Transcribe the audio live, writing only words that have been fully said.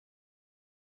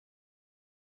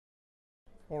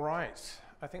All right,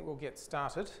 I think we'll get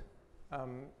started.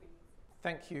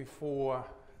 Thank you for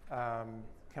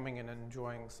coming in and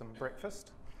enjoying some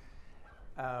breakfast.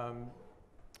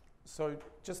 So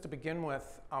just to begin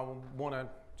with, I want to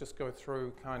just go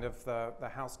through kind of the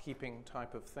housekeeping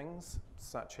type of things,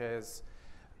 such as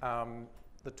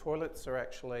the toilets are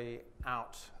actually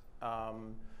out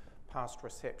past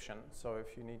reception. So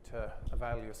if you need to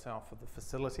avail yourself of the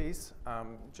facilities,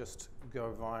 just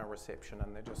go via reception,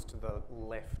 and they're just to the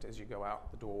left as you go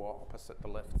out the door opposite the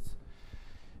lifts.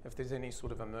 If there's any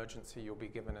sort of emergency, you'll be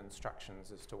given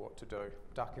instructions as to what to do.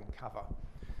 Duck and cover,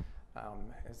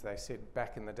 as they said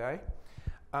back in the day.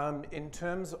 In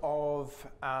terms of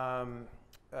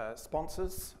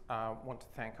sponsors, I want to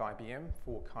thank IBM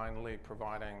for kindly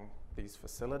providing these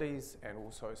facilities and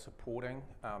also supporting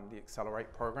the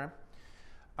Accelerate program.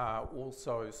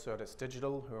 Also Certus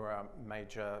Digital, who are a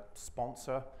major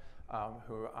sponsor,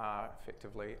 who are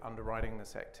effectively underwriting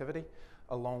this activity,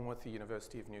 along with the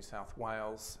University of New South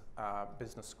Wales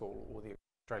Business School, or the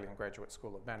Australian Graduate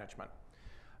School of Management.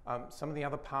 Some of the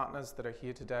other partners that are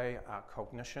here today are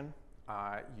Cognition,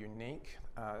 UneeQ,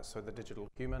 so the digital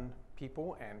human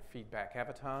people and feedback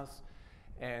avatars,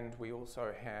 and we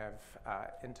also have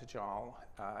Intergile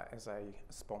as a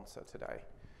sponsor today.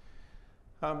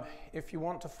 If you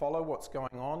want to follow what's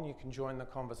going on, you can join the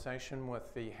conversation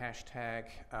with the hashtag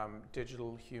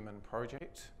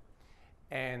 #DigitalHumanProject.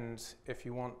 And if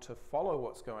you want to follow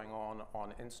what's going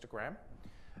on Instagram,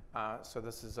 so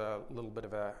this is a little bit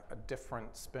of a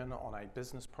different spin on a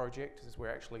business project, as we're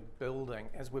actually building,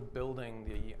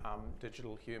 the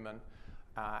digital human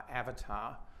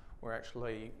avatar, we're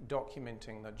actually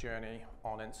documenting the journey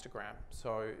on Instagram.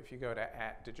 So if you go to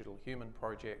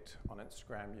 @DigitalHumanProject on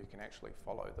Instagram, you can actually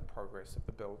follow the progress of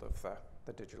the build of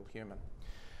the digital human.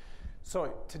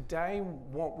 So today,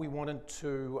 what we wanted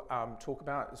to talk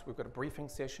about is we've got a briefing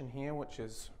session here, which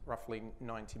is roughly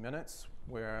 90 minutes.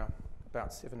 We're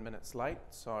about 7 minutes late,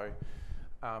 so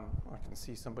I can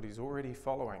see somebody's already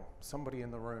following. Somebody in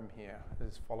the room here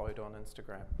is followed on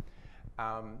Instagram.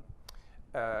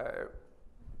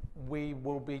 We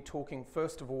will be talking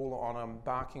first of all on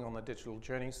embarking on the digital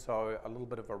journey, so a little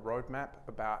bit of a roadmap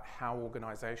about how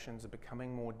organizations are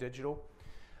becoming more digital.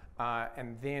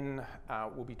 And then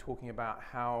we'll be talking about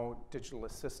how digital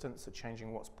assistants are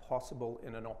changing what's possible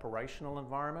in an operational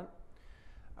environment.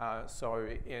 So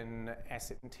in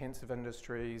asset-intensive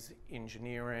industries,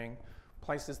 engineering,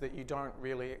 places that you don't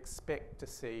really expect to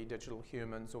see digital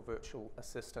humans or virtual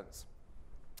assistants.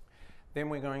 Then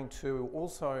we're going to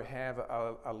also have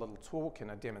a little talk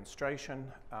and a demonstration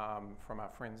from our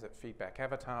friends at Feedback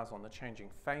Avatars on the changing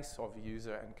face of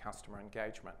user and customer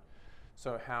engagement.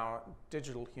 So how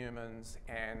digital humans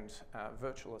and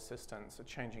virtual assistants are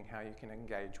changing how you can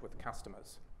engage with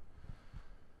customers.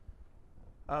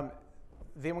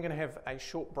 Then we're going to have a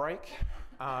short break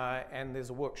and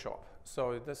there's a workshop.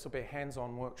 So this will be a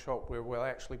hands-on workshop where we'll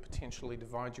actually potentially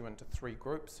divide you into 3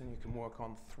 groups, and you can work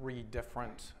on 3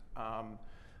 different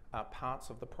parts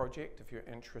of the project if you're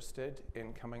interested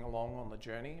in coming along on the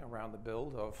journey around the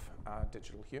build of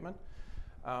Digital Human.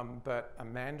 But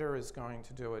Amanda is going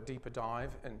to do a deeper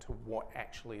dive into what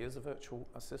actually is a virtual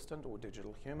assistant or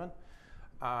digital human.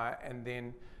 And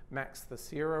then Max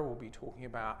Thacera will be talking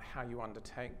about how you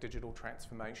undertake digital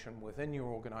transformation within your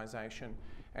organization,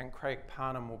 and Craig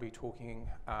Parnham will be talking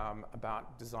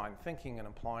about design thinking and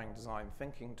applying design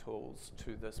thinking tools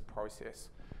to this process.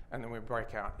 And then we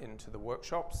break out into the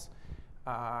workshops.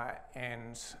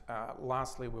 And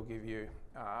lastly, we'll give you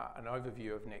an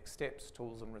overview of next steps,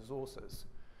 tools and resources.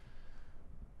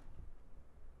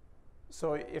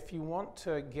 So if you want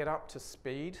to get up to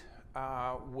speed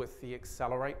with the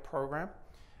Accelerate program,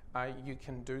 you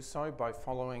can do so by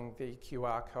following the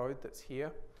QR code that's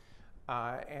here.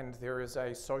 And there is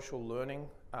a social learning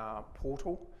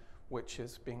portal, which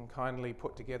has been kindly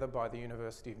put together by the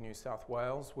University of New South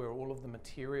Wales, where all of the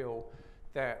material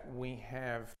that we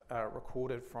have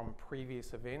recorded from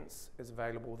previous events is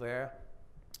available there.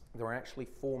 There are actually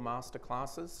 4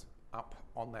 masterclasses up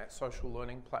on that social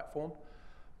learning platform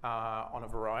on a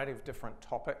variety of different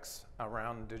topics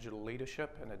around digital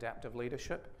leadership and adaptive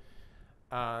leadership.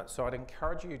 So I'd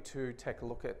encourage you to take a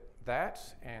look at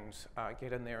that and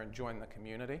get in there and join the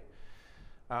community.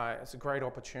 It's a great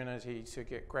opportunity to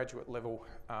get graduate level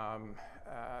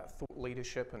thought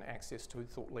leadership and access to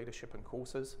thought leadership and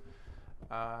courses.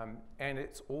 And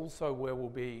it's also where we'll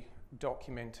be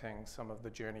documenting some of the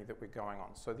journey that we're going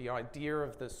on. So the idea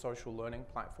of this social learning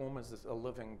platform is a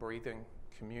living, breathing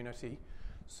community,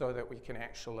 so that we can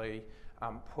actually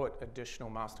put additional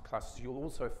masterclasses. You'll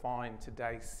also find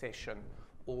today's session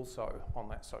also on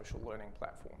that social learning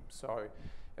platform. So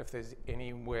If there's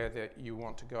anywhere that you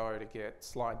want to go to get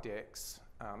slide decks,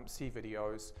 see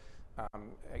videos,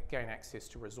 gain access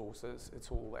to resources,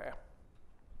 it's all there.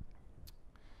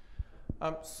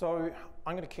 So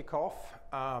I'm going to kick off,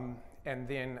 and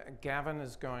then Gavin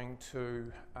is going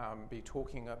to be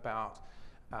talking about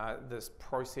this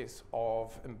process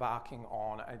of embarking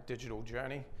on a digital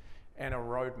journey and a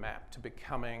roadmap to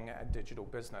becoming a digital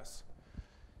business.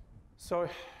 So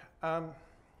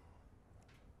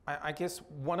I guess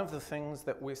one of the things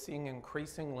that we're seeing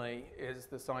increasingly is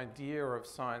this idea of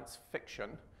science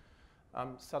fiction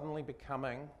suddenly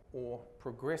becoming, or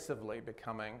progressively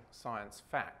becoming, science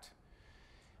fact.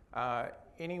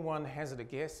 Anyone hazard a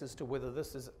guess as to whether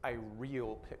this is a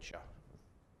real picture?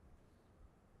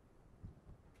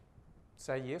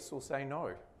 Say yes or say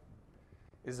no.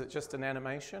 Is it just an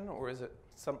animation, or is it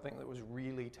something that was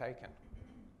really taken?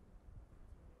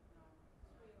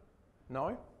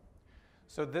 No?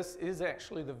 So this is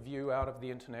actually the view out of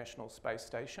the International Space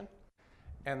Station,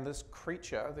 and this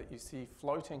creature that you see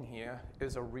floating here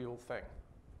is a real thing.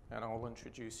 And I'll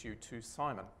introduce you to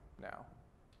Simon now.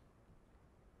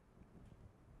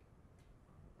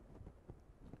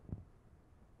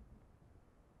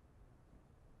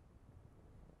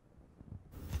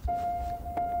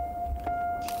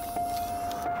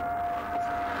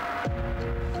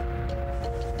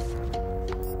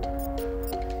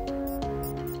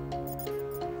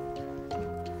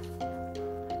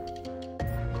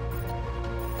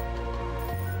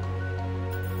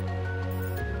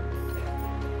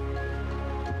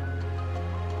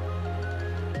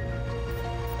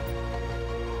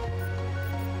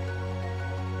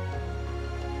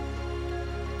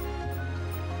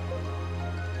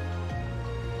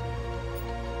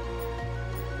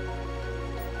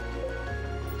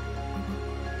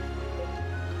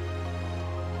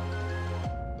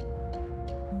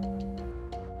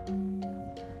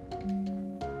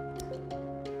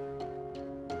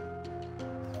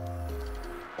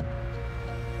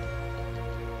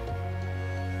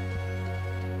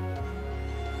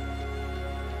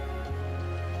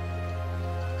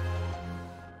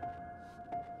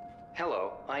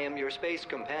 Hello, I am your space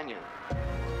companion.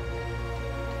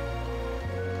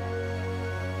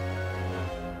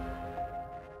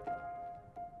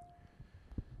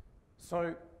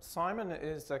 So Simon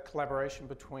is a collaboration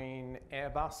between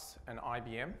Airbus and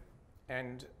IBM,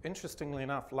 and interestingly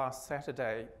enough, last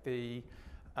Saturday the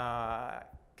astronaut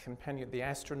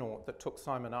that took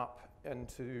Simon up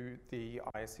into the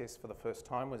ISS for the first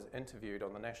time was interviewed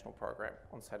on the national program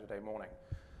on Saturday morning.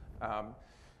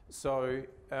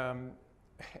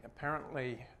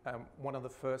 Apparently, one of the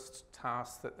first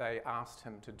tasks that they asked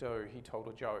him to do, he told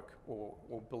a joke, or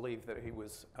believed that he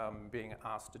was being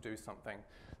asked to do something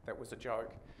that was a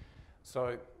joke.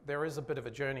 So there is a bit of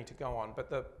a journey to go on, but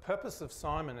the purpose of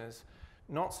Simon is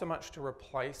not so much to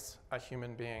replace a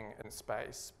human being in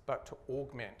space, but to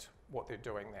augment what they're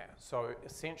doing there. So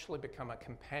essentially become a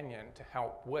companion to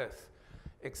help with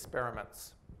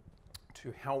experiments,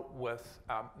 to help with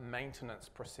maintenance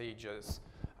procedures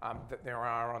that there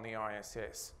are on the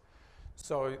ISS.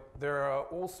 So there are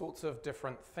all sorts of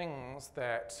different things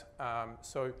that,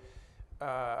 so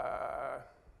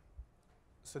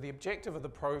the objective of the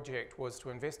project was to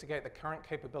investigate the current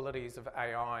capabilities of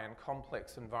AI in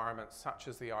complex environments such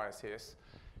as the ISS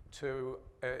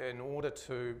in order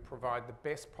to provide the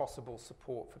best possible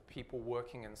support for people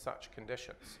working in such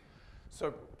conditions.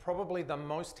 So probably the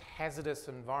most hazardous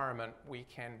environment we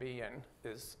can be in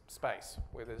is space,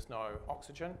 where there's no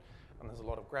oxygen and there's a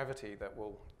lot of gravity that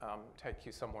will take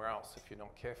you somewhere else if you're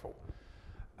not careful.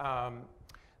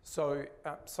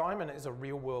 Simon is a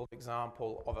real-world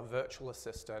example of a virtual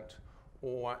assistant,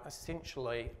 or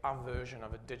essentially a version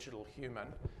of a digital human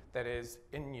that is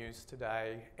in use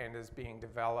today and is being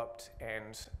developed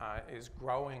and is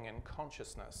growing in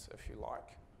consciousness, if you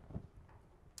like.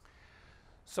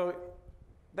 So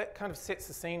that kind of sets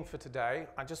the scene for today.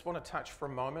 I just want to touch for a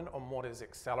moment on what is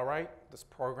Accelerate, this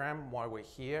program, why we're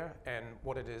here, and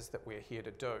what it is that we're here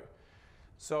to do.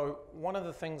 So one of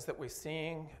the things that we're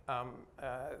seeing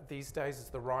these days is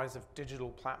the rise of digital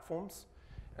platforms.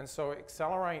 And so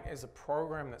Accelerate is a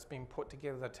program that's been put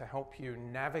together to help you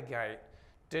navigate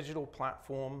digital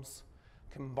platforms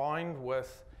combined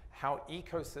with how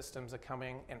ecosystems are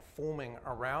coming and forming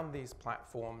around these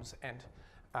platforms, and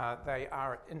they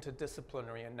are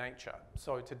interdisciplinary in nature.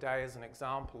 So today, as an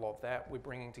example of that, we're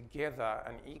bringing together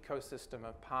an ecosystem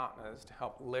of partners to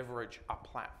help leverage a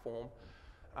platform,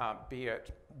 be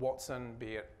it Watson,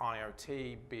 be it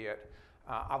IoT, be it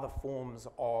other forms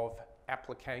of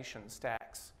application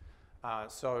stacks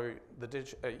So the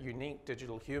UneeQ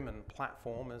Digital Human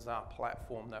platform is our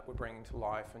platform that we're bringing to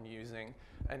life and using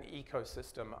an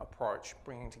ecosystem approach,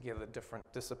 bringing together different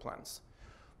disciplines.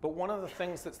 But one of the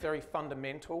things that's very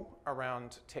fundamental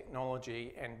around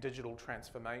technology and digital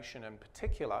transformation in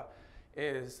particular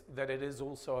is that it is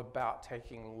also about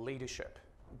taking leadership,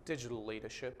 digital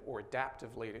leadership or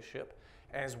adaptive leadership,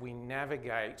 as we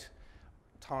navigate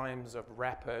times of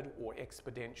rapid or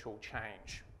exponential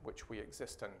change, which we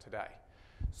exist in today.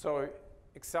 So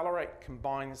Accelerate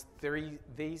combines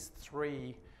these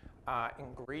three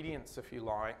ingredients, if you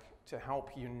like, to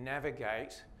help you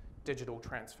navigate digital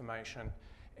transformation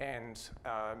and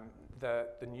the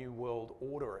new world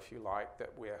order, if you like, that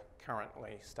we're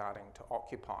currently starting to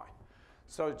occupy.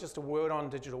 So just a word on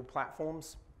digital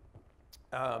platforms.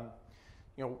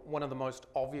 One of the most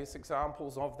obvious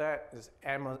examples of that is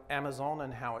Amazon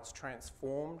and how it's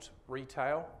transformed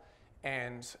retail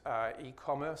and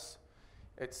e-commerce.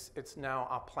 It's now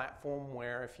a platform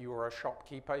where if you are a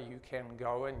shopkeeper, you can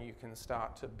go and you can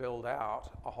start to build out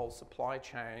a whole supply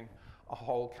chain, a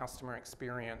whole customer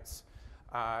experience.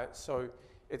 So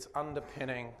it's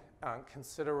underpinning a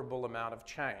considerable amount of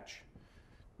change.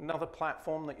 Another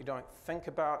platform that you don't think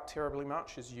about terribly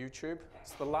much is YouTube.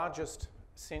 It's the largest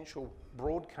essential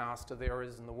broadcaster there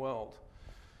is in the world.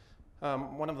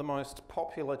 One of the most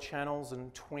popular channels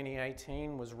in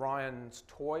 2018 was Ryan's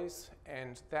Toys,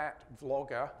 and that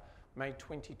vlogger made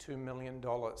 $22 million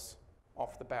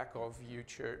off the back of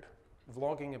YouTube,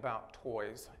 vlogging about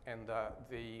toys and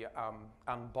the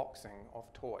unboxing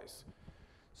of toys.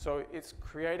 So it's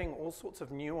creating all sorts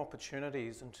of new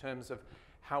opportunities in terms of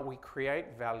how we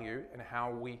create value and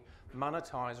how we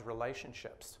monetize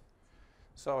relationships.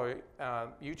 So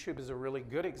YouTube is a really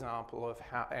good example of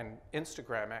how, and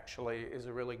Instagram actually is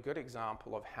a really good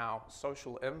example of how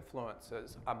social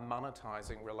influencers are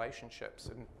monetizing relationships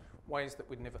in ways that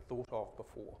we'd never thought of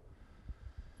before.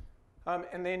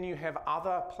 And then you have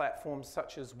other platforms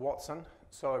such as Watson,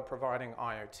 so providing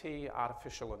IoT,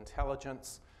 artificial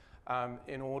intelligence,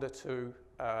 in order to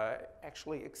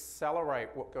actually accelerate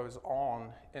what goes on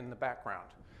in the background.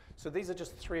 So these are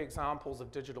just three examples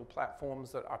of digital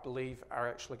platforms that I believe are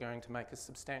actually going to make a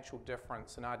substantial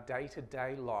difference in our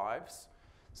day-to-day lives,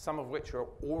 some of which are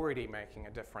already making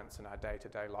a difference in our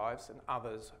day-to-day lives, and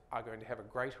others are going to have a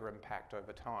greater impact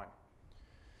over time.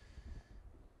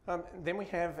 Then we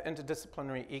have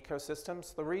interdisciplinary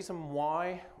ecosystems. The reason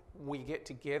why we get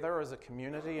together as a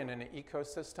community and in an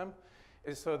ecosystem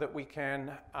is so that we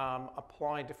can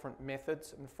apply different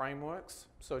methods and frameworks.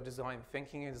 So design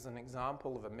thinking is an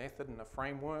example of a method and a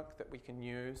framework that we can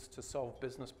use to solve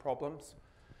business problems.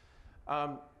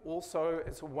 Also,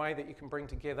 it's a way that you can bring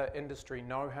together industry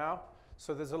know-how.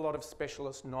 So there's a lot of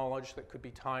specialist knowledge that could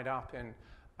be tied up in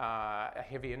a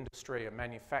heavy industry, a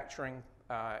manufacturing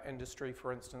industry,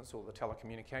 for instance, or the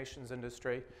telecommunications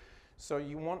industry. So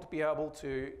you want to be able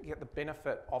to get the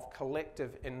benefit of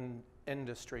collective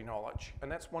industry knowledge.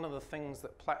 And that's one of the things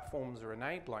that platforms are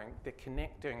enabling. They're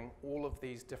connecting all of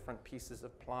these different pieces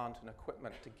of plant and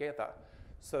equipment together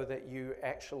so that you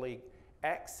actually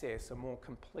access a more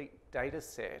complete data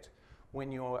set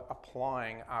when you're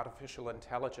applying artificial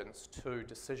intelligence to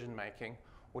decision making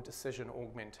or decision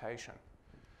augmentation.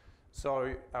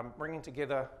 So bringing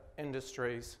together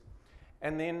industries,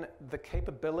 and then the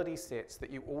capability sets that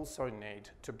you also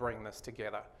need to bring this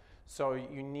together. So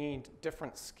you need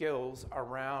different skills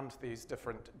around these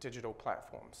different digital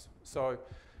platforms. So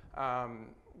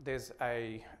there's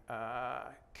a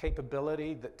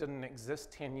capability that didn't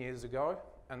exist 10 years ago,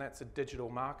 and that's a digital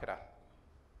marketer.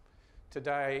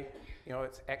 Today,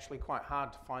 it's actually quite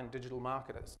hard to find digital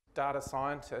marketers. Data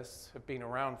scientists have been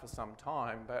around for some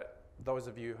time, but those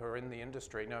of you who are in the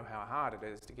industry know how hard it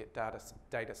is to get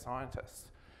data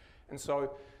scientists. And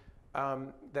so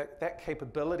that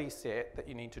capability set that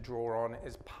you need to draw on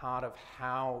is part of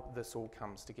how this all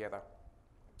comes together.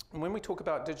 And when we talk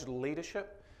about digital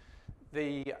leadership,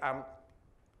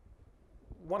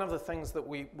 one of the things that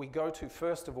we go to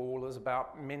first of all is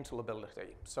about mental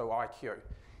ability, so IQ.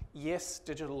 Yes,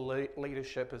 digital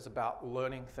leadership is about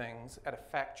learning things at a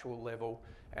factual level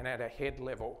and at a head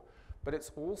level, but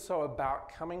it's also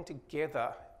about coming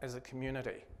together as a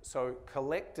community. So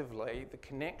collectively, the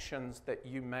connections that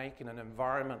you make in an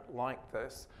environment like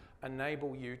this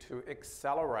enable you to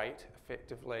accelerate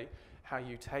effectively how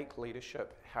you take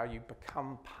leadership, how you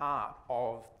become part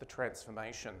of the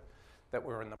transformation that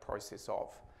we're in the process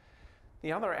of.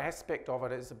 The other aspect of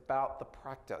it is about the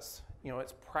practice.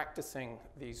 It's practicing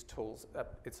these tools.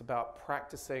 It's about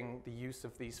practicing the use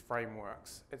of these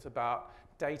frameworks. It's about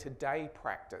day-to-day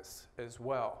practice as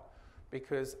well,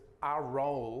 because our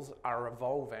roles are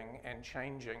evolving and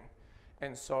changing.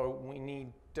 And so we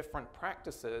need different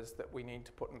practices that we need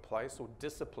to put in place, or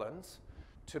disciplines,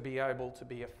 to be able to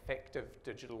be effective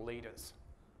digital leaders.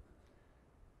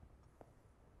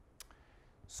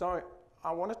 So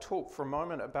I want to talk for a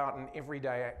moment about an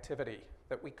everyday activity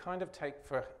that we kind of take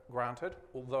for granted,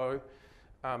 although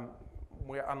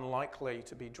we're unlikely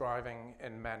to be driving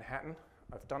in Manhattan.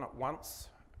 I've done it once.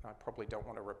 I probably don't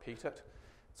want to repeat it.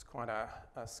 It's quite a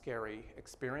scary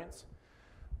experience.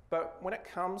 But when it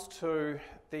comes to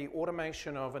the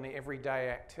automation of an everyday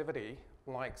activity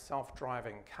like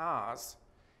self-driving cars,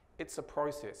 it's a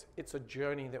process. It's a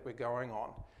journey that we're going on.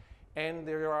 And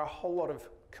there are a whole lot of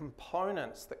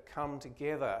components that come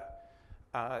together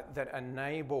that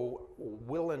enable or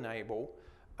will enable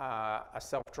a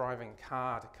self-driving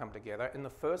car to come together. In the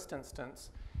first instance,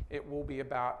 it will be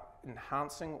about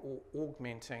enhancing or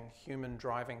augmenting human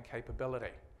driving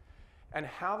capability. And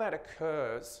how that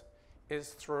occurs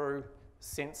is through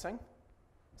sensing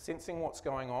what's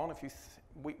going on.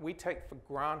 We take for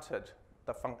granted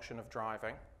the function of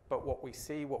driving, but what we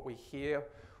see, what we hear,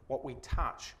 what we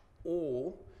touch,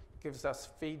 all gives us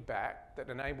feedback that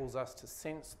enables us to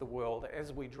sense the world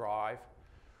as we drive,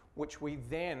 which we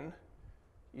then,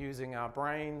 using our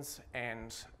brains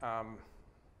and our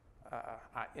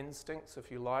instincts,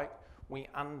 if you like, we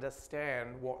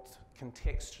understand what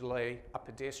contextually a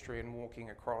pedestrian walking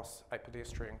across a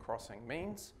pedestrian crossing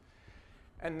means,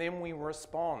 and then we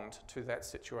respond to that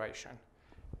situation.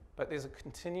 But there's a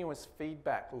continuous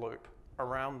feedback loop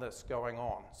around this going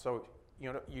on. So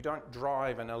you don't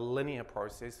drive in a linear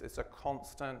process. It's a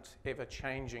constant,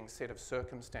 ever-changing set of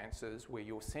circumstances where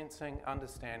you're sensing,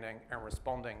 understanding, and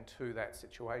responding to that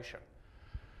situation.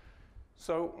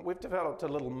 So we've developed a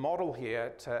little model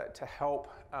here to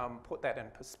help put that in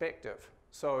perspective.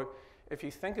 So if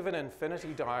you think of an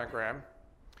infinity diagram,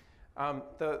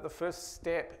 the first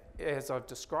step, as I've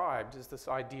described, is this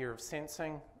idea of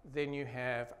sensing. Then you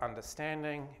have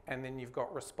understanding, and then you've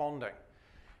got responding.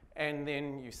 And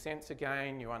then you sense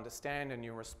again, you understand, and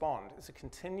you respond. It's a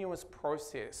continuous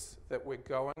process that we're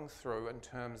going through in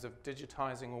terms of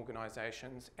digitizing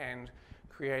organizations and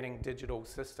creating digital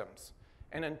systems,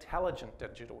 and intelligent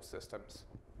digital systems.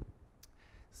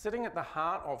 Sitting at the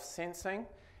heart of sensing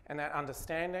and that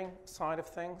understanding side of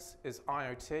things is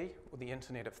IoT, or the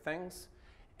Internet of Things,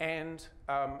 and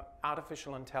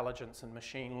artificial intelligence and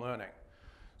machine learning.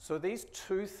 So these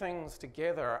two things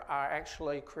together are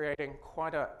actually creating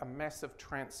quite a massive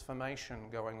transformation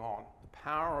going on. The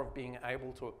power of being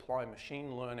able to apply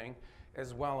machine learning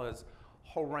as well as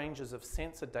whole ranges of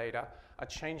sensor data are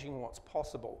changing what's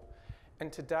possible.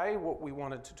 And today what we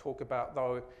wanted to talk about,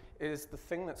 though, is the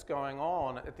thing that's going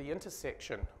on at the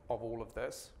intersection of all of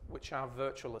this, which are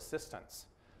virtual assistants.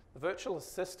 The virtual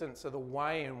assistants are the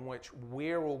way in which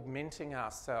we're augmenting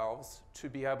ourselves to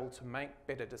be able to make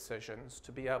better decisions,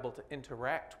 to be able to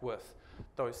interact with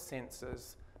those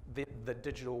sensors, the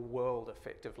digital world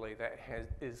effectively that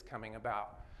is coming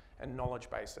about, and knowledge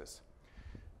bases.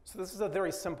 So this is a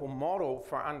very simple model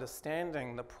for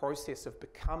understanding the process of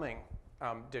becoming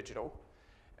digital.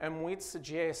 And we'd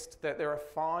suggest that there are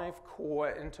 5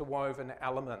 core interwoven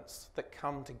elements that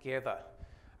come together,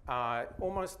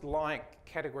 almost like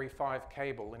Category 5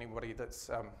 cable, anybody that's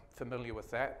familiar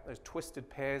with that. There's twisted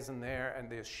pairs in there, and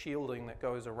there's shielding that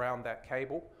goes around that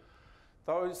cable.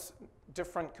 Those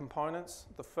different components,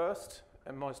 the first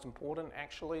and most important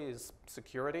actually is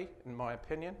security, in my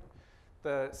opinion.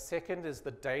 The second is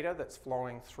the data that's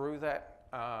flowing through that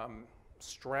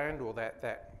strand, or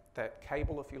that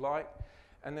cable, if you like.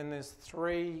 And then there's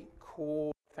 3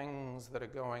 core things that are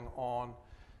going on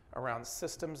around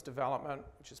systems development,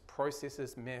 which is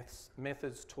processes,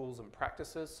 methods, tools, and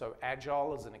practices. So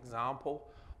Agile is an example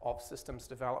of systems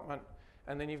development.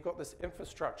 And then you've got this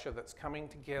infrastructure that's coming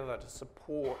together to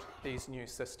support these new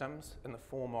systems in the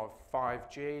form of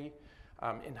 5G,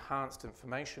 enhanced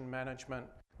information management,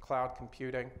 cloud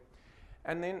computing.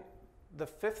 And then the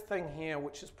 5th thing here,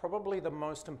 which is probably the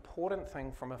most important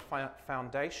thing from a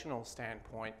foundational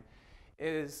standpoint,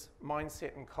 is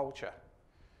mindset and culture.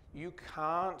 You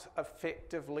can't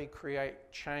effectively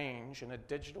create change in a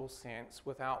digital sense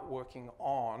without working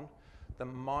on the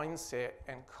mindset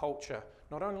and culture,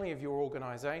 not only of your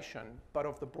organization, but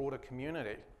of the broader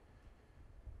community,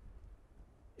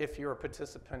 if you're a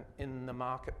participant in the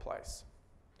marketplace.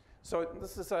 So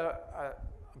this is a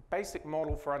basic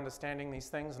model for understanding these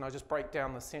things, and I'll just break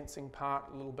down the sensing part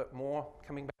a little bit more.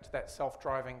 Coming back to that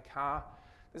self-driving car,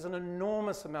 there's an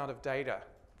enormous amount of data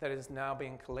that is now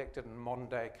being collected in modern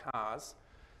day cars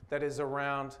that is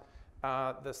around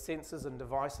the sensors and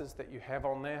devices that you have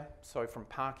on there. So from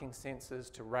parking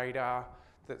sensors to radar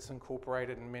that's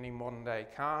incorporated in many modern day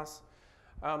cars.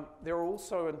 There are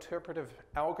also interpretive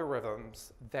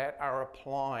algorithms that are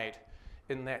applied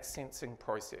in that sensing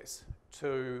process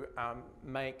to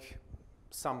make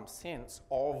some sense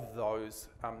of those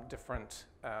different,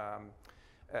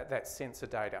 that sensor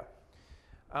data.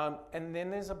 And then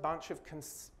there's a bunch of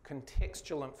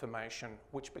contextual information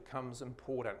which becomes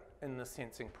important in the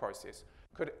sensing process.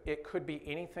 It could be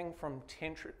anything from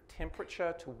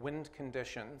temperature to wind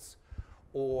conditions,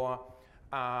 or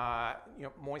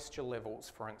moisture levels,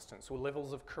 for instance, or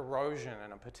levels of corrosion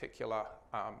in a particular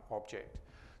object.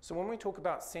 So when we talk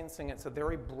about sensing, it's a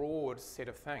very broad set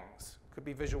of things. It could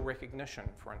be visual recognition,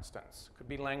 for instance. It could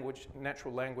be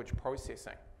natural language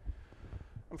processing.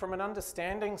 And from an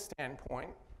understanding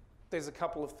standpoint, there's a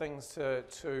couple of things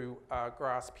to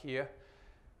grasp here.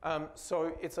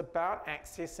 So it's about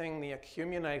accessing the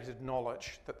accumulated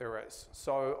knowledge that there is.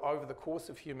 So over the course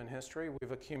of human history,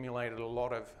 we've accumulated a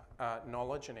lot of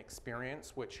knowledge and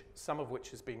experience, some of which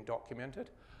has been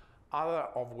documented, other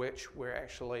of which we're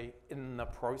actually in the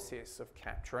process of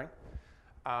capturing.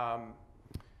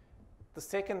 The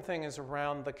second thing is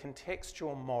around the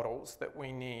contextual models that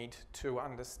we need to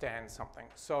understand something.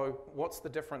 So what's the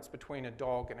difference between a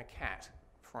dog and a cat,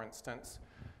 for instance?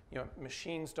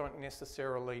 Machines don't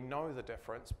necessarily know the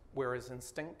difference, whereas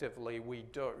instinctively we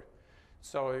do.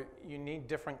 So you need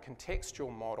different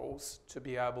contextual models to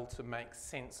be able to make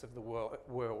sense of the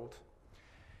world.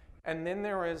 And then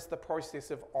there is the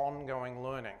process of ongoing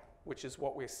learning, which is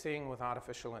what we're seeing with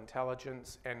artificial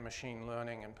intelligence and machine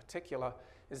learning in particular,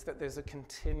 is that there's a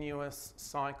continuous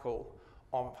cycle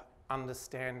of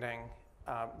understanding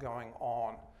going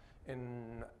on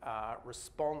in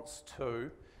response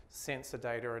to sensor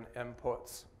data and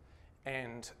inputs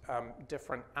and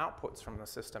different outputs from the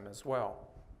system as well.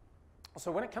 So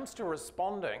when it comes to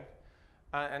responding,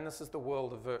 and this is the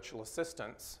world of virtual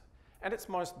assistants, at its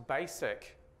most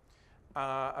basic,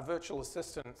 a virtual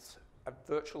assistant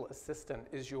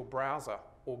is your browser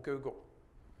or Google.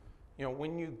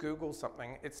 When you Google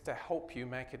something, it's to help you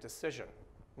make a decision.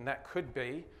 And that could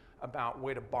be about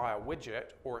where to buy a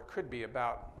widget, or it could be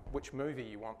about which movie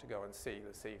you want to go and see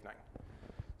this evening.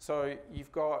 So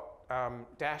you've got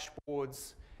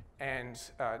dashboards and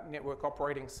network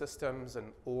operating systems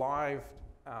and live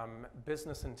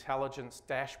business intelligence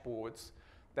dashboards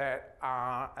that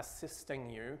are assisting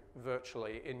you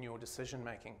virtually in your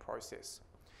decision-making process.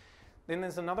 Then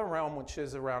there's another realm which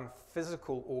is around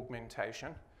physical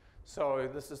augmentation. So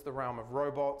this is the realm of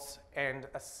robots and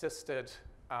assisted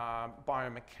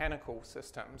biomechanical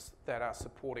systems that are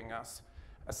supporting us,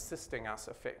 assisting us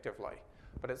effectively.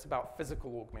 But it's about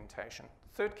physical augmentation.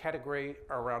 Third category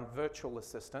are around virtual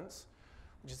assistants,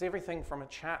 which is everything from a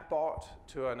chatbot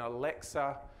to an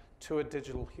Alexa to a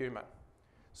digital human.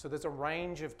 So there's a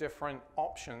range of different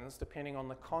options depending on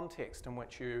the context in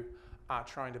which you are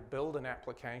trying to build an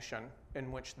application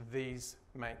in which these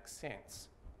make sense.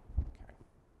 Okay.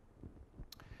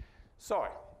 So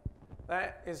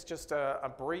that is just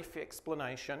a brief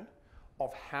explanation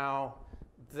of how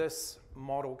this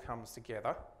model comes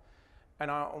together. And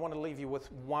I want to leave you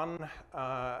with one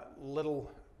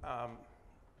little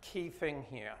key thing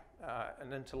here,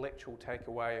 an intellectual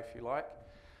takeaway, if you like.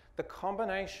 The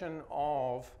combination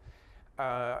of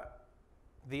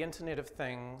the Internet of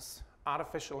Things,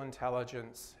 artificial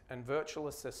intelligence, and virtual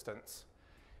assistants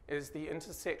is the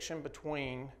intersection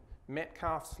between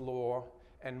Metcalfe's law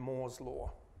and Moore's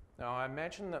law. Now, I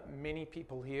imagine that many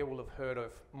people here will have heard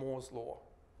of Moore's law.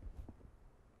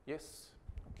 Yes?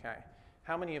 Okay.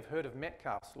 How many have heard of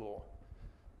Metcalfe's law?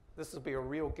 This will be a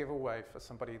real giveaway for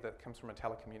somebody that comes from a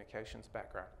telecommunications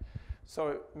background.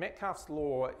 So Metcalfe's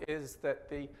law is that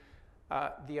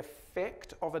the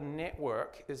effect of a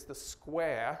network is the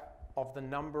square of the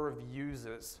number of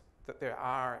users that there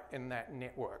are in that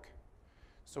network.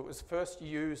 So it was first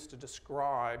used to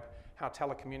describe how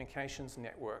telecommunications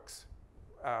networks,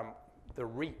 the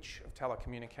reach of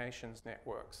telecommunications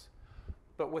networks.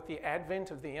 But with the advent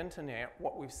of the internet,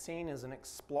 what we've seen is an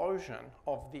explosion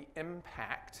of the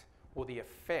impact or the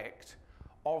effect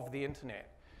of the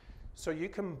internet. So you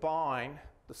combine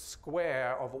the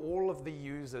square of all of the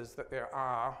users that there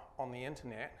are on the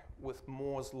internet with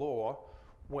Moore's law,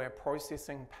 where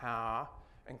processing power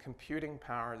and computing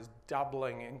power is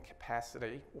doubling in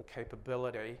capacity or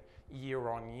capability year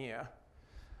on year,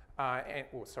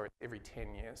 every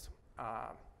 10 years.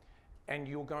 And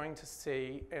you're going to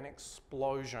see an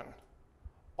explosion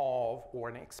of, or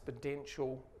an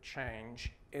exponential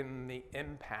change in the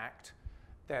impact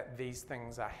that these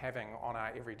things are having on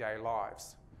our everyday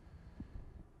lives.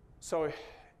 So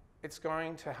it's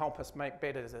going to help us make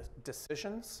better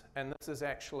decisions, and this is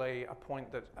actually a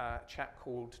point that a chap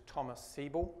called Thomas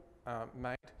Siebel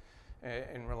made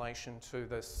in relation to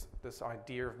this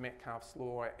idea of Metcalfe's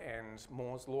law and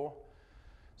Moore's law.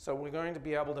 So we're going to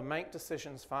be able to make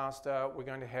decisions faster, we're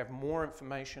going to have more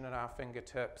information at our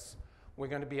fingertips, we're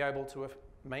going to be able to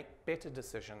make better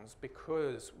decisions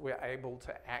because we're able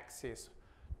to access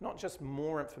not just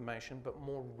more information, but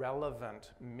more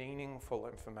relevant, meaningful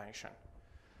information.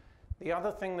 The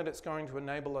other thing that it's going to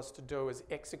enable us to do is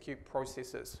execute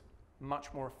processes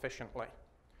much more efficiently.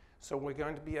 So we're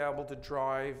going to be able to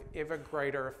drive ever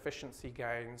greater efficiency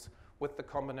gains with the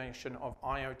combination of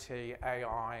IoT,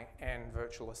 AI, and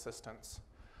virtual assistants.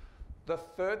 The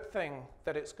third thing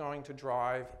that it's going to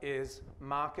drive is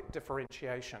market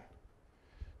differentiation.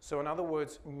 So in other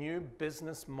words, new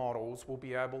business models will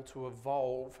be able to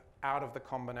evolve out of the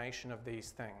combination of these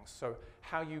things. So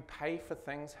how you pay for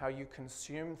things, how you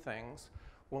consume things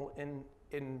will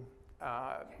in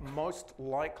most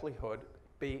likelihood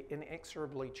be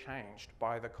inexorably changed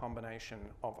by the combination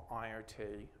of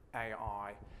IoT,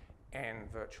 AI,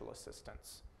 and virtual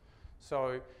assistants.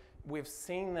 So we've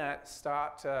seen that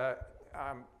start to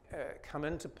come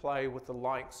into play with the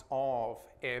likes of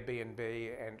Airbnb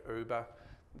and Uber.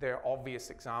 They're obvious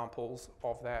examples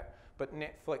of that, but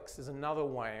Netflix is another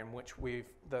way in which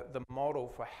the model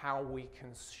for how we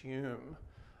consume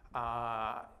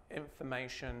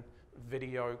information,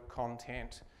 video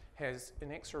content has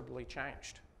inexorably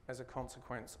changed as a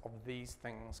consequence of these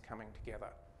things coming together.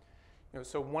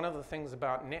 So one of the things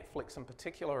about Netflix in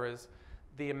particular is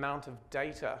the amount of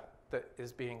data that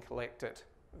is being collected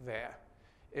there.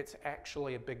 It's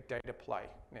actually a big data play,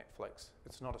 Netflix.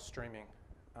 It's not a streaming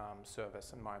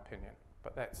service, in my opinion,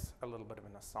 but that's a little bit of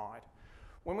an aside.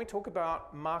 When we talk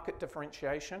about market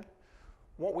differentiation,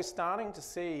 what we're starting to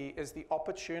see is the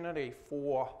opportunity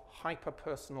for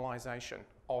hyper-personalization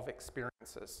of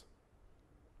experiences.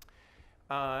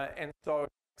 And so,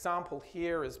 example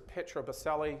here is Petra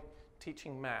Baselli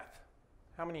teaching math.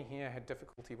 How many here had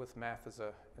difficulty with math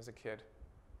as a kid?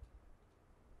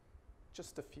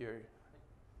 Just a few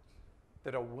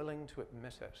that are willing to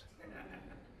admit it.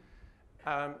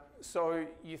 So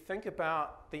you think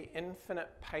about the infinite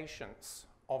patience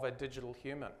of a digital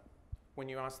human when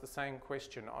you ask the same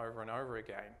question over and over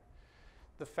again.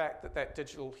 The fact that that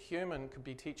digital human could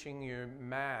be teaching you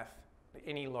math at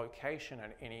any location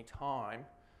at any time,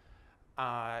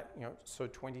 so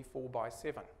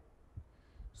 24/7.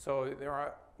 So there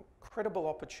are incredible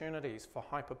opportunities for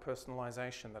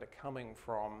hyper-personalization that are coming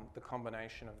from the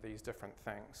combination of these different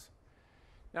things.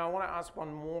 Now I want to ask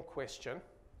one more question.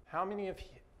 How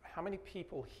many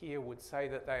people here would say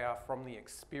that they are from the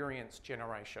experience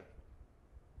generation?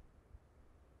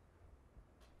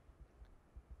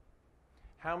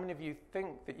 How many of you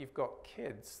think that you've got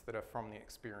kids that are from the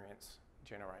experience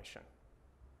generation?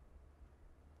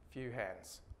 Few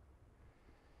hands.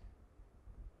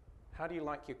 How do you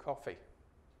like your coffee?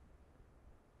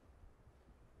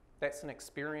 That's an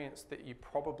experience that you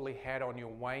probably had on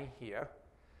your way here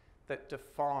that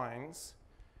defines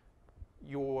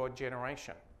your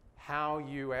generation. How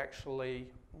you actually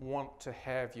want to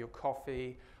have your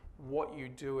coffee, what you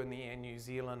do in the Air New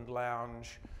Zealand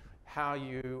lounge,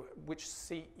 which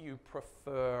seat you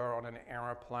prefer on an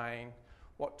aeroplane,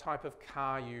 what type of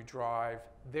car you drive.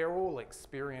 They're all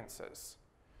experiences.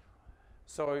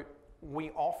 So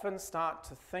we often start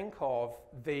to think of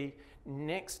the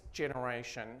next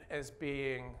generation as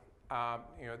being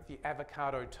the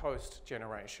avocado toast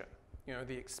generation.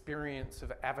 The experience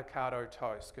of avocado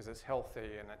toast because it's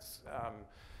healthy and it's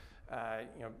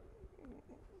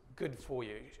good for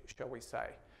you, shall we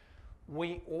say.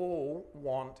 We all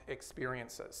want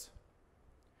experiences.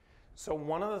 So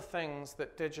one of the things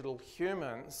that digital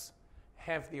humans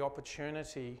have the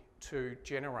opportunity to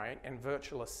generate, and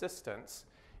virtual assistants,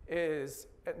 is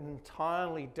an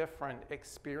entirely different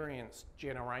experience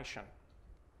generation.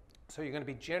 So you're going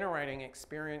to be generating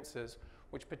experiences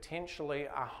which potentially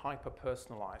are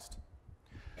hyper-personalized.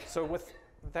 So with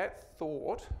that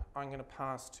thought, I'm going to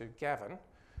pass to Gavin,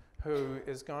 who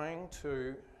is going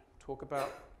to talk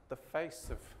about the face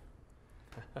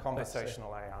of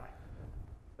conversational AI.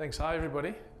 Thanks. Hi,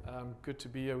 everybody. Good to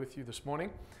be here with you this morning.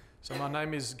 So my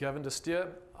name is Gavin Steur.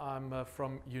 I'm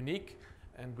from UneeQ,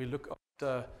 and we look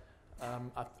after,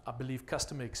 I believe,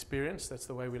 customer experience. That's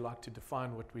the way we like to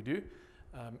define what we do.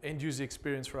 End user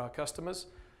experience for our customers.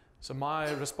 So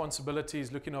my responsibility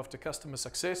is looking after customer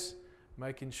success,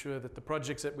 making sure that the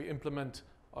projects that we implement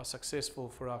are successful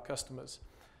for our customers.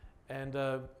 And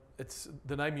it's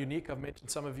the name UneeQ. I've mentioned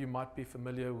some of you might be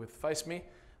familiar with FaceMe.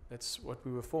 That's what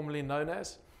we were formerly known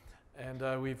as.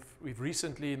 And we've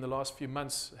recently, in the last few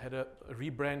months, had a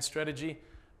rebrand strategy,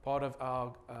 part of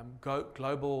our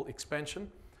global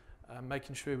expansion,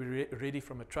 making sure we're ready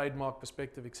from a trademark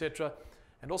perspective, etc.,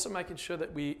 and also making sure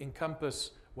that we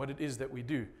encompass what it is that we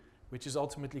do, which is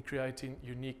ultimately creating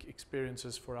unique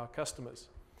experiences for our customers.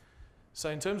 So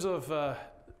in terms of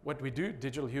what we do,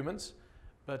 digital humans,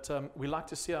 but we like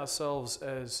to see ourselves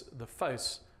as the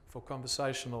face for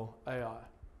conversational AI.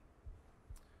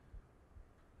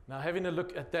 Now, having a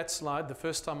look at that slide, the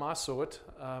first time I saw it,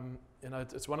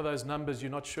 it's one of those numbers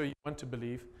you're not sure you want to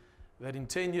believe, that in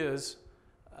 10 years,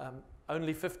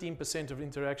 only 15% of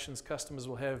interactions customers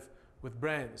will have with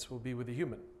brands will be with a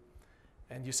human.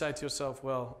 And you say to yourself,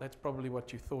 well, that's probably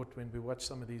what you thought when we watched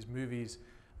some of these movies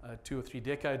 2 or 3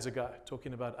 decades ago,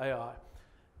 talking about AI.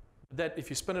 That, if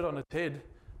you spin it on its head,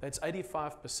 that's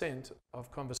 85%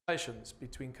 of conversations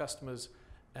between customers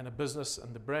and a business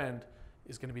and the brand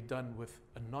is going to be done with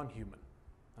a non-human.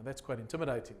 Now that's quite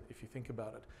intimidating if you think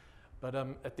about it. But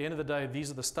at the end of the day, these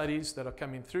are the studies that are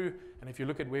coming through. And if you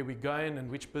look at where we're going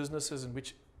and which businesses and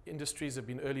which industries have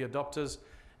been early adopters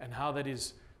and how that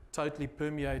is totally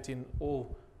permeating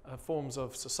all forms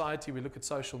of society, we look at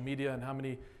social media and how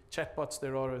many chatbots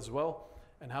there are as well,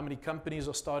 and how many companies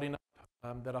are starting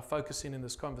up that are focusing in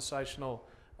this conversational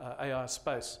AI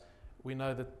space. We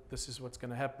know that this is what's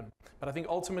going to happen. But I think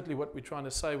ultimately what we're trying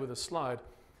to say with this slide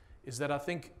is that I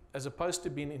think, as opposed to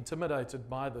being intimidated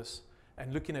by this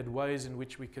and looking at ways in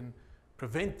which we can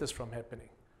prevent this from happening,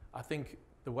 I think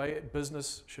the way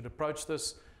business should approach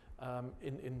this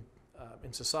in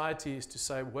society is to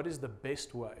say, what is the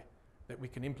best way that we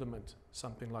can implement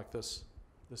something like this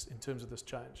in terms of this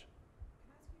change?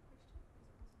 Can I ask you a question?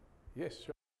 Is it possible? Yes,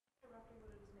 sure. Roughly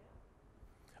what it is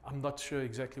now? I'm not sure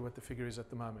exactly what the figure is at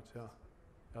the moment.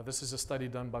 Yeah, this is a study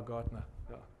done by Gartner.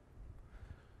 Yeah.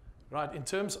 Right, in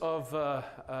terms of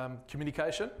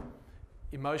communication,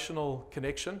 emotional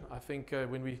connection, I think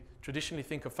when we traditionally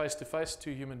think of face-to-face,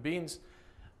 two human beings,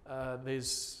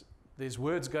 there's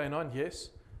words going on,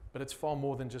 yes, but it's far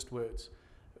more than just words.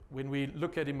 When we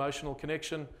look at emotional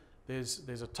connection,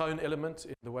 there's a tone element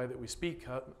in the way that we speak,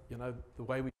 the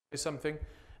way we say something,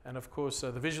 and of course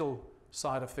the visual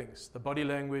side of things, the body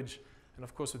language, and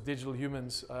of course with digital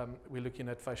humans, we're looking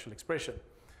at facial expression.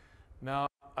 Now,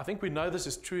 I think we know this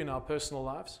is true in our personal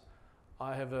lives.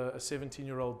 I have a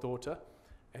 17-year-old daughter,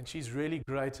 and she's really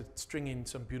great at stringing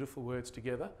some beautiful words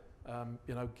together,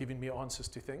 giving me answers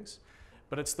to things.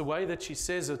 But it's the way that she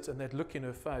says it and that look in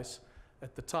her face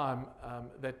at the time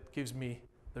that gives me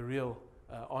the real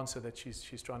answer that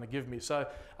she's trying to give me. So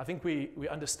I think we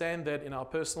understand that in our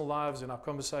personal lives, in our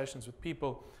conversations with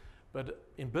people, but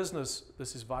in business,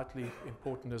 this is vitally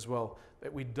important as well,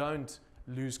 that we don't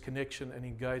lose connection and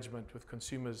engagement with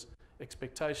consumers'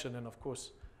 expectation and, of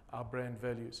course, our brand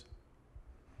values.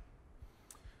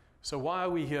 So why are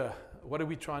we here? What are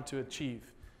we trying to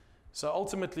achieve? So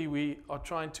ultimately, we are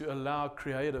trying to allow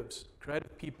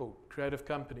creative people, creative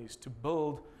companies to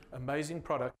build amazing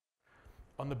products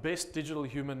on the best digital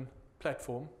human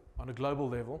platform on a global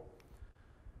level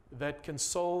that can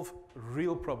solve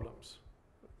real problems,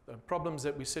 problems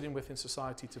that we're sitting with in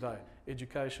society today.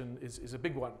 Education is a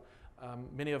big one.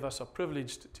 Many of us are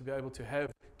privileged to be able to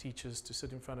have teachers, to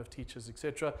sit in front of teachers,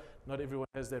 etc. Not everyone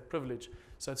has that privilege.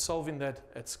 So it's solving that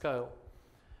at scale.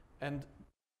 And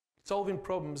solving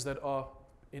problems that are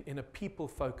in a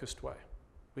people-focused way,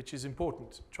 which is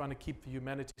important, trying to keep the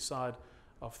humanity side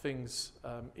of things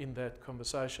in that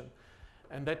conversation.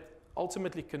 And that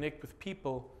ultimately connect with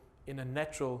people in a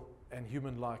natural and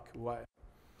human-like way.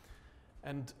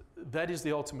 And that is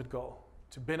the ultimate goal,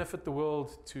 to benefit the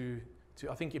world, to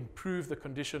I think, improve the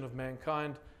condition of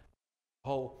mankind as a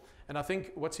whole. And I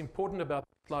think what's important about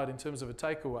the slide in terms of a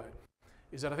takeaway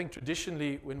is that I think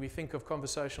traditionally when we think of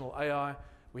conversational AI,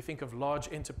 we think of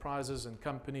large enterprises and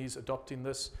companies adopting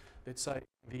this, let's say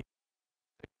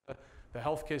the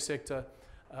healthcare sector.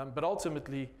 But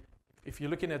ultimately, if you're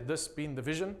looking at this being the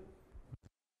vision,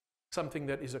 something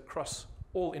that is across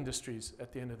all industries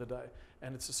at the end of the day.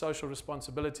 And it's a social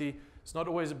responsibility. It's not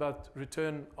always about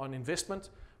return on investment,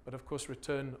 but of course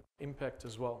return impact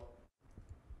as well.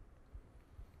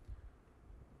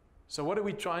 So what are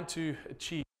we trying to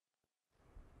achieve?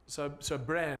 So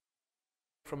brand,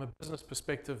 from a business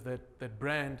perspective, that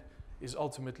brand is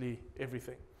ultimately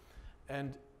everything.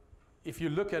 And if you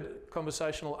look at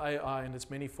conversational AI in its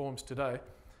many forms today,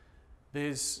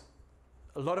 there's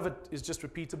a lot of it is just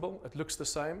repeatable. It looks the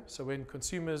same. So when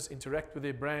consumers interact with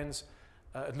their brands,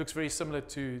 it looks very similar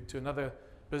to another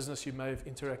business you may have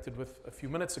interacted with a few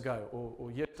minutes ago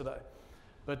or yesterday.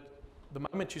 But the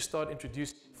moment you start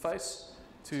introducing face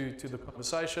to the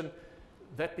conversation,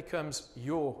 that becomes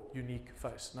your unique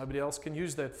face. Nobody else can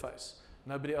use that face.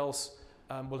 Nobody else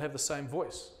will have the same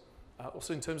voice.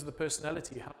 Also in terms of the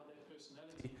personality, how that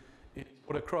personality is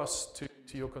put across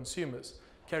to your consumers,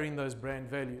 carrying those brand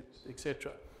values,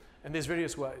 etc. And there's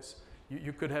various ways.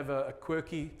 You could have a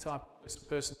quirky type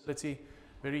personality,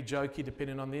 very jokey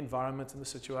depending on the environment and the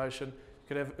situation. You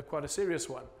could have quite a serious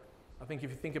one. I think if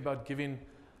you think about giving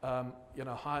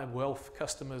high wealth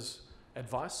customers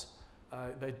advice,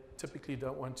 they typically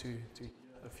don't want to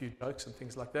a few jokes and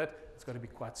things like that. It's got to be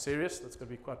quite serious. That's got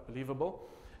to be quite believable.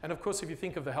 And of course, if you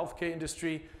think of the healthcare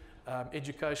industry,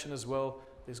 education as well,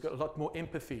 there's got a lot more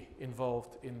empathy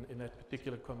involved in that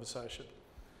particular conversation.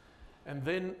 And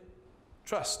then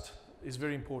trust is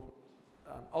very important.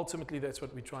 Ultimately, that's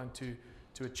what we're trying to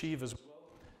achieve as well.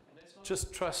 And that's not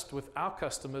just trust with our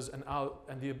customers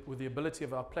with the ability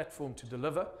of our platform to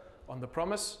deliver on the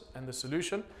promise and the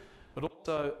solution, but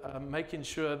also making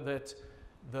sure that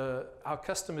our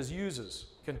customers' users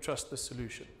can trust the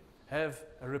solution, have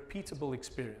a repeatable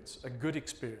experience, a good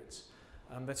experience.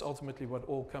 That's ultimately what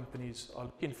all companies are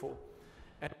looking for.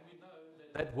 And we know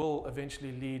that will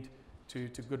eventually lead to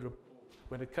good rapport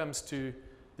when it comes to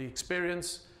the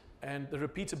experience and the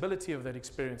repeatability of that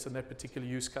experience in that particular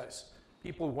use case.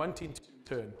 People wanting to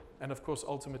return, and of course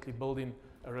ultimately building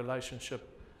a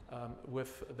relationship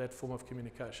with that form of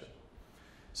communication.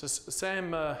 So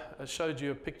Sam showed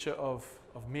you a picture of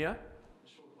Mia.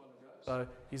 So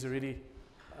he's already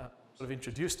sort of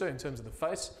introduced her in terms of the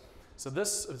face.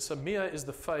 So Mia is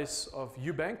the face of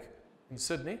UBank in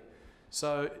Sydney.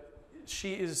 So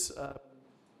she is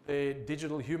their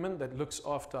digital human that looks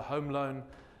after home loan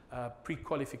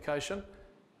pre-qualification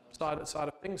side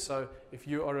of things. So if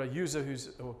you are a user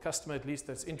or customer at least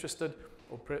that's interested,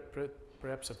 or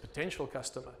perhaps a potential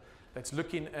customer that's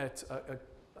looking at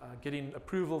getting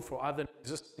approval for either an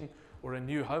existing or a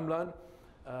new home loan,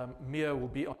 Mia will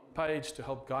be on the page to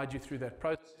help guide you through that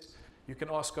process. You can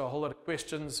ask her a whole lot of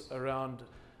questions around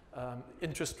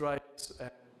interest rates and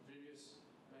various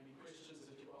maybe questions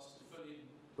that you ask to fill in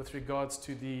with regards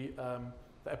to the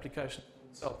application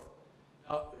itself.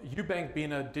 Now, UBank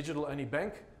being a digital-only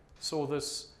bank saw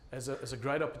this as a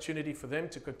great opportunity for them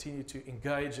to continue to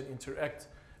engage and interact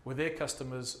with their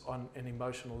customers on an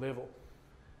emotional level.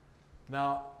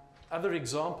 Now, other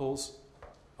examples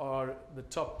are the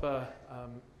top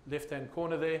left-hand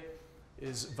corner there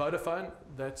is Vodafone.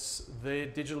 That's their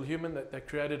digital human that they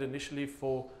created initially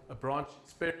for a branch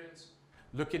experience,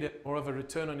 looking at more of a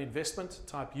return on investment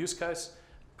type use case.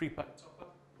 Prepaid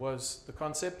top-up was the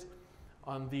concept.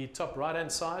 On the top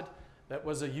right-hand side, that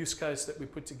was a use case that we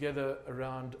put together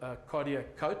around a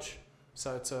cardiac coach.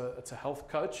 So it's a health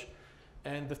coach.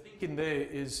 And the thinking there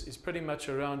is pretty much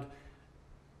around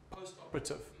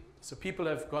post-operative. So people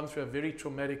have gone through a very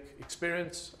traumatic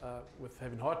experience with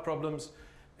having heart problems,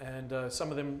 and some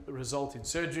of them result in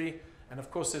surgery. And of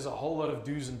course, there's a whole lot of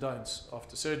do's and don'ts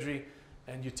after surgery,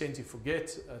 and you tend to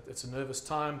forget. It's a nervous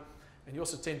time, and you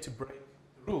also tend to break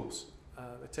the rules.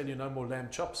 They tell you no more lamb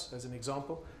chops, as an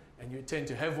example, and you tend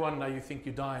to have one. Now you think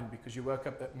you're dying because you woke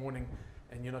up that morning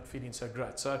and you're not feeling so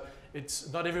great. So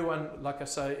it's not everyone, like I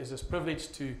say, is as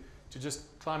privileged to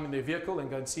just climb in their vehicle and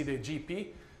go and see their GP.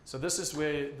 So this is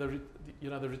where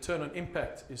the return on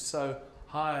impact is so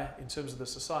high in terms of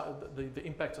the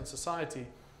impact on society,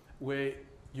 where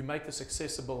you make this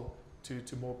accessible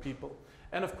to more people.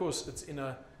 And of course, it's in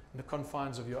the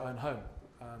confines of your own home.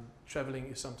 Traveling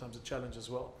is sometimes a challenge as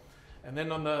well. And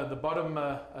then on the bottom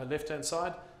left-hand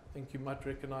side, I think you might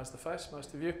recognize the face,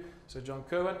 most of you. So John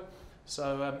Kerwin.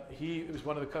 So he was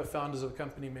one of the co-founders of the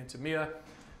company Mentor.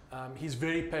 He's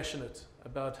very passionate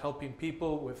about helping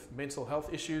people with mental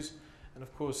health issues. And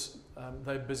of course,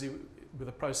 they're busy with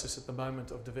a process at the moment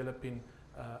of developing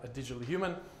a digital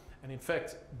human. And in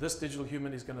fact, this digital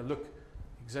human is going to look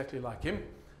exactly like him.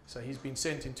 So he's been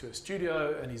sent into a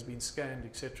studio and he's been scanned,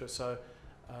 etc. So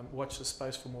watch the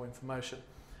space for more information.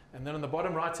 And then on the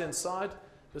bottom right-hand side,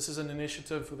 this is an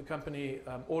initiative for the company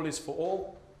All is for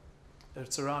All.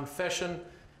 It's around fashion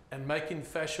and making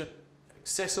fashion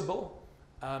accessible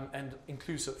and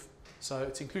inclusive. So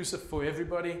it's inclusive for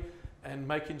everybody, and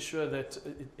making sure that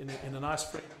in a nice,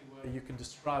 friendly way, you can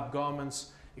describe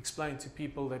garments, explain to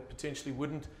people that potentially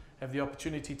wouldn't have the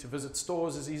opportunity to visit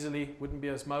stores as easily, wouldn't be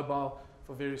as mobile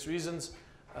for various reasons,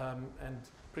 and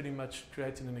pretty much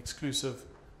creating an exclusive,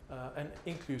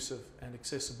 inclusive and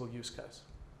accessible use case.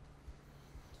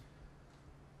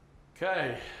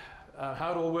 Okay,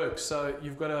 how it all works. So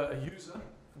you've got a user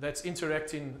that's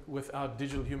interacting with our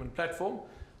digital human platform,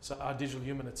 so our digital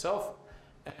human itself,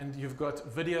 and you've got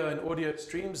video and audio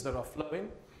streams that are flowing.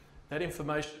 That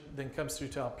information then comes through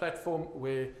to our platform,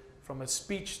 where from a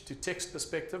speech to text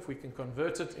perspective, we can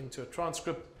convert it into a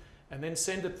transcript and then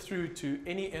send it through to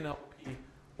any NLP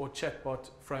or chatbot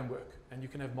framework. And you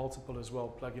can have multiple as well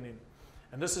plugging in.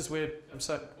 And this is where it's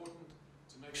so important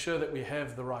to make sure that we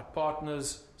have the right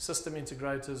partners, system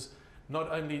integrators,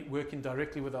 not only working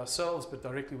directly with ourselves, but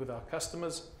directly with our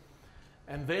customers.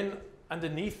 And then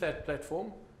underneath that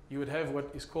platform, you would have what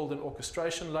is called an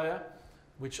orchestration layer,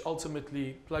 which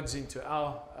ultimately plugs into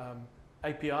our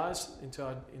APIs, into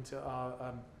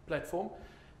our platform.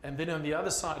 And then on the other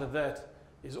side of that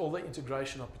is all the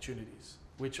integration opportunities,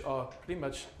 which are pretty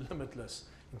much limitless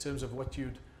in terms of what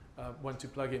you'd want to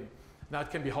plug in. Now, it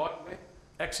can be hardware,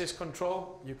 access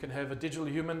control. You can have a digital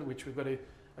human, which we've got a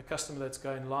customer that's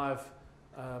going live.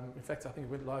 In fact, I think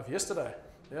it went live yesterday.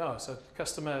 Yeah, so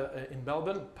customer in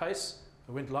Melbourne, Pace,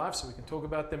 they went live, so we can talk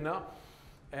about them now.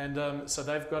 And so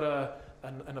they've got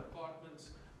an apartment,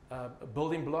 a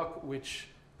building block, which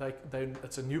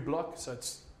it's a new block, so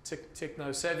it's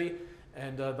techno savvy.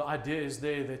 And the idea is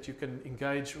there that you can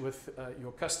engage with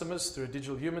your customers through a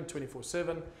digital human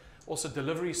 24/7. Also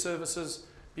delivery services.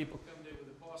 People come there with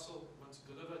a parcel, want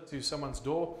to deliver to someone's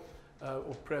door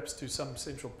or perhaps to some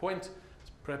central point.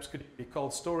 Perhaps could be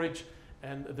cold storage.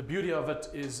 And the beauty of it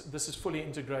is this is fully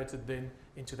integrated then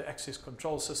into the access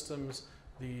control systems,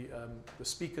 the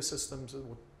speaker systems,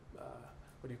 what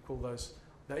do you call those?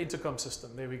 The intercom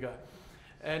system, there we go.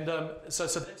 And so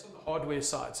that's on the hardware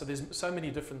side. So there's so many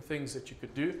different things that you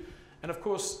could do. And of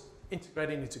course,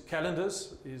 integrating into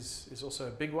calendars is also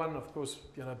a big one, of course,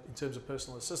 you know, in terms of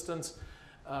personal assistance.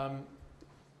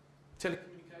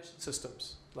 Telecommunication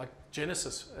systems, like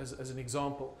Genesis as an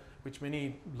example, which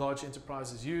many large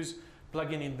enterprises use,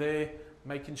 plugging in there,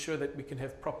 making sure that we can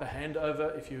have proper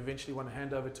handover if you eventually want to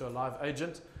hand over to a live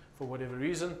agent for whatever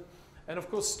reason. And of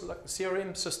course, like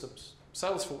CRM systems,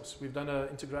 Salesforce. We've done an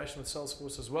integration with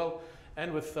Salesforce as well,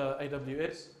 and with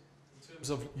AWS in terms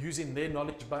of using their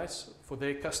knowledge base for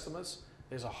their customers.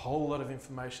 There's a whole lot of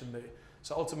information there.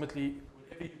 So ultimately,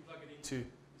 whatever you plug it into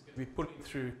is going to be pulling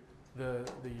through the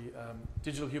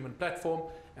digital human platform,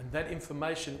 and that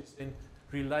information is then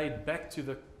relayed back to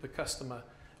the customer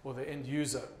or the end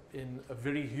user in a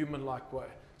very human-like way.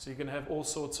 So you can have all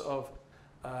sorts of,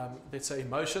 let's say,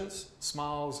 emotions,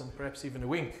 smiles, and perhaps even a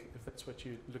wink, if that's what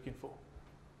you're looking for.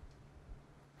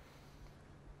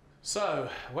 So,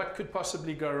 what could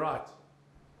possibly go right?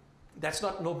 That's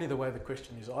not normally the way the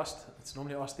question is asked. It's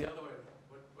normally asked the other way.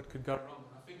 What could go wrong?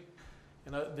 I think,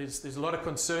 you know, there's a lot of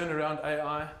concern around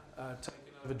AI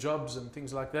taking over jobs and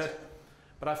things like that.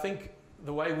 But I think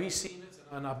the way we've seen it,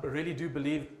 and I really do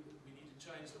believe we need to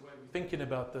change the way we're thinking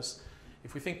about this.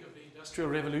 If we think of the Industrial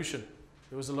Revolution,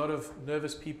 there was a lot of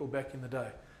nervous people back in the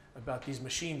day about these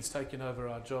machines taking over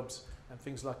our jobs and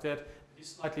things like that. It is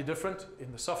slightly different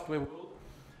in the software world.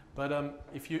 But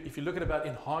if you look at about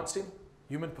enhancing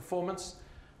human performance,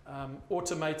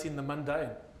 automating the mundane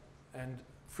and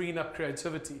freeing up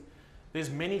creativity, there's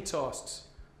many tasks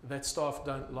that staff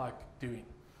don't like doing.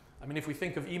 I mean, if we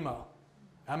think of email,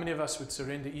 how many of us would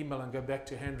surrender email and go back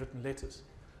to handwritten letters?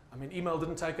 I mean, email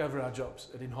didn't take over our jobs,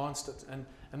 it enhanced it. And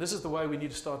this is the way we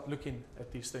need to start looking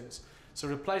at these things. So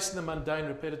replacing the mundane,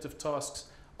 repetitive tasks,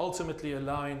 ultimately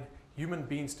allowing human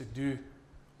beings to do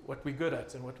what we're good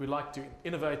at and what we like doing,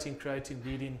 innovating, creating,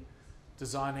 leading,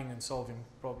 designing, and solving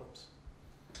problems.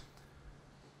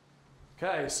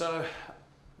 Okay, so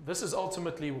this is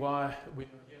ultimately why we are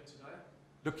here today,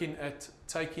 looking at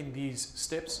taking these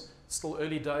steps. Still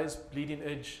early days, bleeding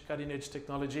edge, cutting edge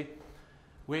technology,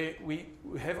 where we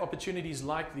have opportunities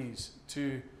like these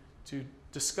to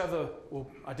discover or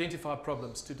identify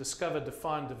problems, to discover,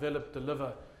 define, develop,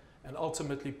 deliver, and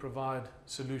ultimately provide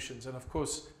solutions. And of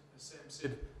course, as Sam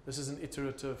said, this is an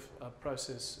iterative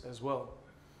process as well.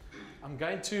 I'm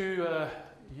going to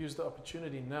use the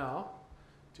opportunity now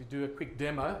to do a quick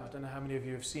demo. I don't know how many of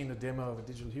you have seen a demo of a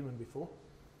digital human before.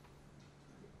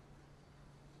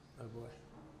 Oh boy.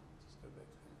 Let's go back.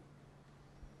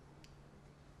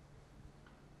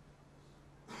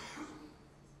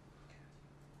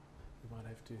 You might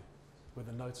have to, with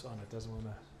the notes on it, doesn't want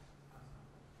to.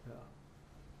 Yeah.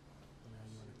 Now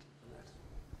you want to click on that.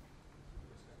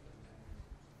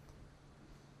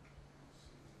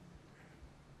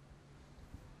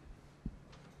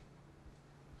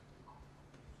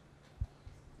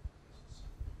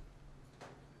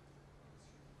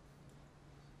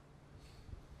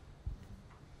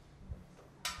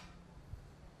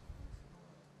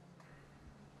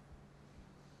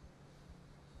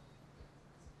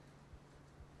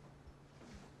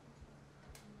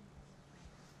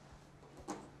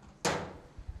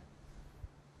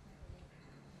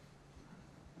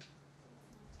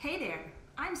 Hey there,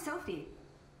 I'm Sophie.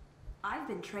 I've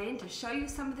been trained to show you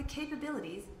some of the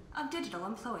capabilities of digital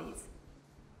employees.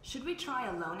 Should we try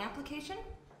a loan application?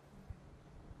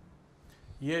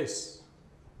 Yes.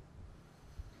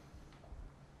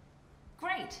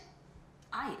 Great!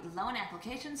 I eat loan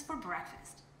applications for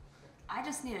breakfast. I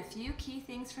just need a few key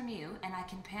things from you and I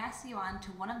can pass you on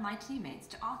to one of my teammates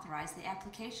to authorize the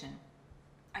application.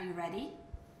 Are you ready?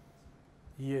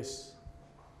 Yes.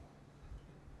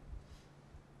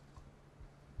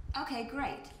 Okay,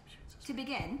 great. To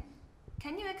begin,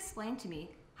 can you explain to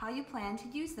me how you plan to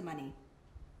use the money?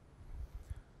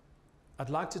 I'd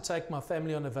like to take my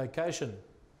family on a vacation.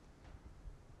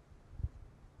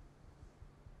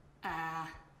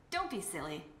 Don't be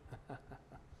silly.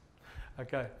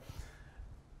 Okay.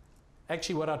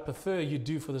 Actually, what I'd prefer you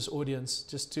do for this audience,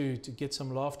 just to get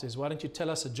some laughter, is why don't you tell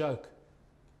us a joke?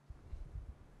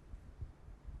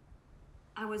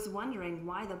 I was wondering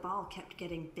why the ball kept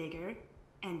getting bigger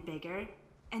and bigger,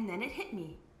 and then it hit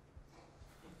me.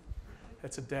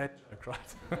 That's a dad joke,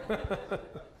 right?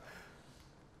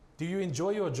 Do you enjoy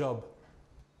your job?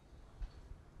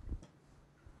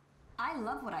 I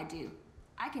love what I do.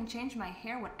 I can change my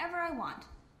hair whatever I want,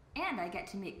 and I get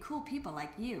to meet cool people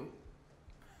like you.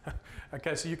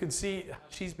 Okay, so you can see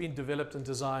she's been developed and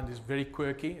designed is very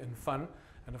quirky and fun,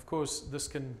 and of course this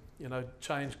can,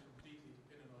 change completely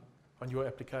depending on your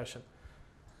application.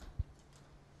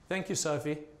 Thank you,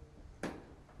 Sophie.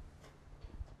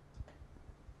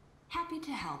 Happy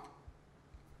to help.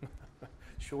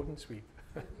 Short and sweet.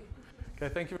 Okay,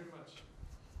 thank you very much.